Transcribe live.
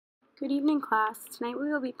Good evening, class. Tonight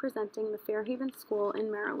we will be presenting the Fairhaven School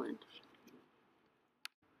in Maryland.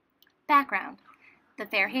 Background. The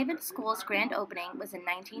Fairhaven School's grand opening was in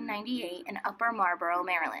 1998 in Upper Marlboro,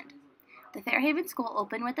 Maryland. The Fairhaven School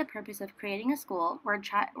opened with the purpose of creating a school where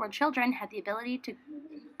children had the ability to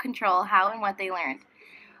control how and what they learned,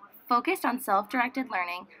 focused on self-directed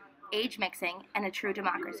learning, age mixing, and a true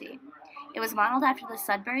democracy. It was modeled after the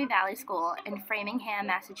Sudbury Valley School in Framingham,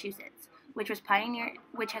 Massachusetts, which has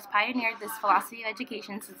pioneered this philosophy of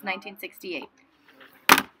education since 1968.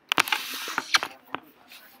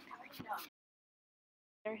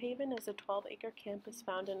 Fairhaven is a 12-acre campus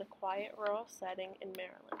found in a quiet, rural setting in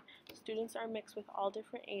Maryland. Students are mixed with all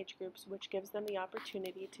different age groups, which gives them the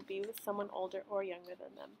opportunity to be with someone older or younger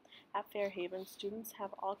than them. At Fairhaven, students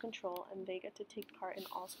have all control and they get to take part in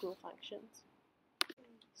all school functions.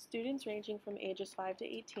 Students ranging from ages 5 to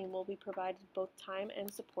 18 will be provided both time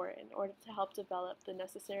and support in order to help develop the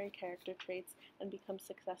necessary character traits and become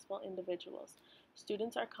successful individuals.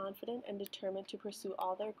 Students are confident and determined to pursue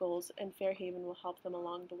all their goals, and Fairhaven will help them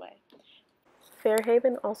along the way.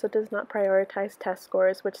 Fairhaven also does not prioritize test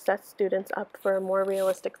scores, which sets students up for a more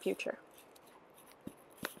realistic future.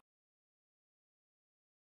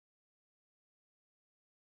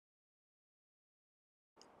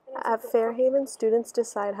 At Fairhaven, students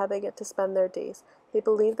decide how they get to spend their days. They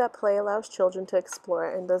believe that play allows children to explore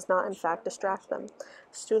and does not in fact distract them.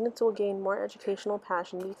 Students will gain more educational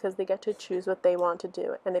passion because they get to choose what they want to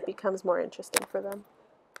do, and it becomes more interesting for them.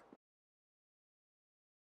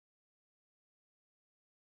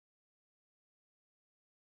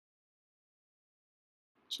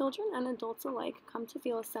 Children and adults alike come to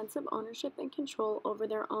feel a sense of ownership and control over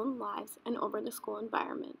their own lives and over the school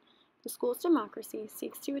environment. The school's democracy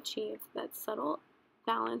seeks to achieve that subtle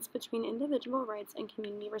balance between individual rights and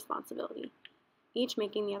community responsibility, each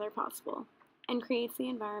making the other possible, and creates the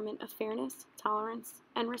environment of fairness, tolerance,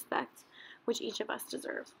 and respect which each of us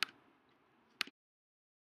deserves.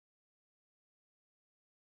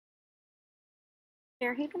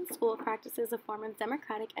 Fairhaven School practices a form of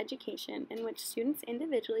democratic education in which students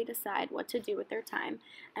individually decide what to do with their time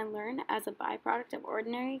and learn as a byproduct of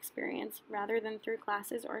ordinary experience rather than through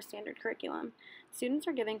classes or a standard curriculum. Students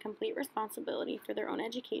are given complete responsibility for their own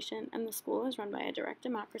education, and the school is run by a direct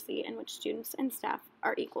democracy in which students and staff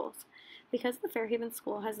are equals. Because the Fairhaven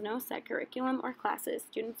School has no set curriculum or classes,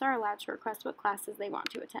 students are allowed to request what classes they want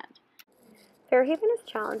to attend. Fairhaven is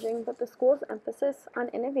challenging, but the school's emphasis on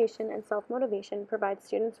innovation and self-motivation provides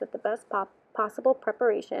students with the best possible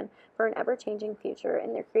preparation for an ever-changing future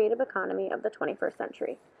in the creative economy of the 21st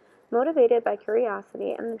century. Motivated by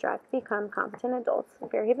curiosity and the drive to become competent adults,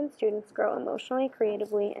 Fairhaven students grow emotionally,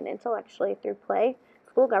 creatively, and intellectually through play,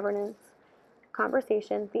 school governance,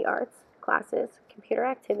 conversation, the arts, classes, computer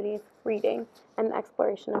activities, reading, and the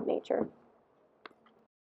exploration of nature.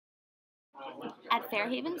 At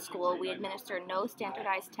Fairhaven School, we administer no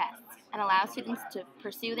standardized tests and allow students to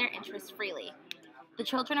pursue their interests freely. The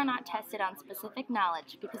children are not tested on specific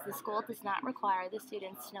knowledge because the school does not require the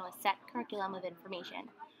students to know a set curriculum of information.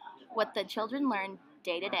 What the children learn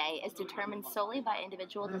day to day is determined solely by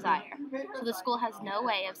individual desire, so the school has no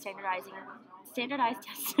way of standardized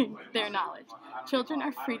testing their knowledge. Children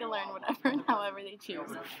are free to learn whatever and however they choose.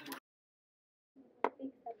 The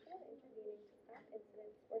exception of intervening to stop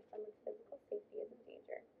incidents where someone's physical safety is in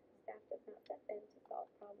danger. Staff does not step in to solve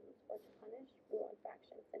problems or to punish rule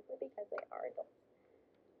infractions simply because they are adults.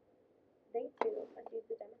 They too must use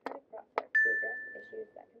the democratic process to address issues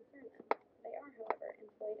that concern them. They are, however,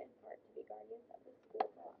 employed in part to be guardians of the school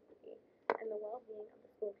philosophy and the well-being of the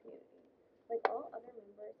school community. Like all other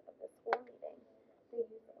members of the school meeting, they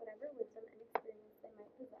use whatever wisdom and experience they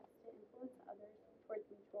might possess to influence others towards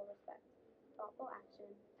mutual respect, thoughtful action,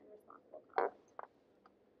 and responsible conduct.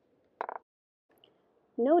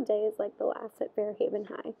 No day is like the last at Fairhaven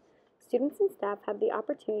High. Students and staff have the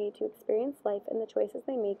opportunity to experience life and the choices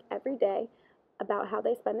they make every day about how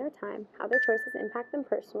they spend their time, how their choices impact them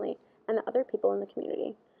personally, and the other people in the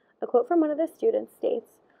community. A quote from one of the students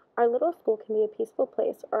states, "Our little school can be a peaceful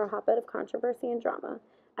place or a hotbed of controversy and drama.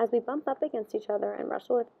 As we bump up against each other and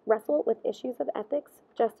wrestle with issues of ethics,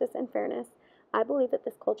 justice, and fairness, I believe that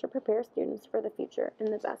this culture prepares students for the future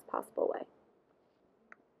in the best possible way."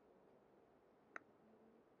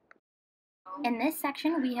 In this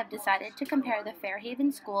section, we have decided to compare the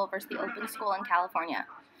Fairhaven School versus the Open School in California.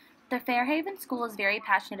 The Fairhaven School is very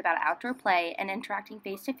passionate about outdoor play and interacting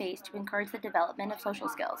face-to-face to encourage the development of social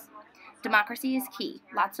skills. Democracy is key.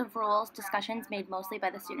 Lots of rules, discussions made mostly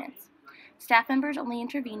by the students. Staff members only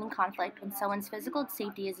intervene in conflict when someone's physical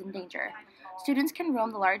safety is in danger. Students can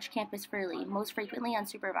roam the large campus freely, most frequently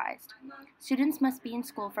unsupervised. Students must be in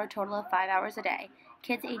school for a total of 5 hours a day.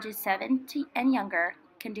 Kids ages 7 and younger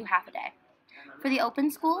can do half a day. For the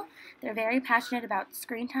open school, they're very passionate about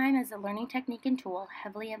screen time as a learning technique and tool,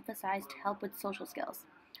 heavily emphasized to help with social skills.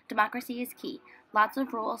 Democracy is key. Lots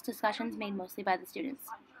of rules, discussions made mostly by the students.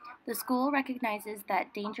 The school recognizes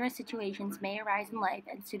that dangerous situations may arise in life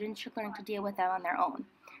and students should learn to deal with them on their own.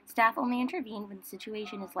 Staff only intervene when the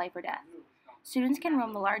situation is life or death. Students can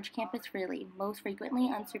roam the large campus freely, most frequently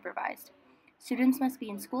unsupervised. Students must be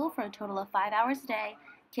in school for a total of 5 hours a day.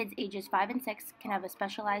 Kids ages 5 and 6 can have a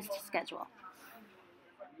specialized schedule.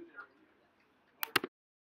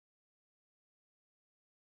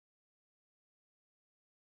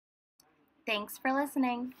 Thanks for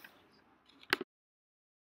listening.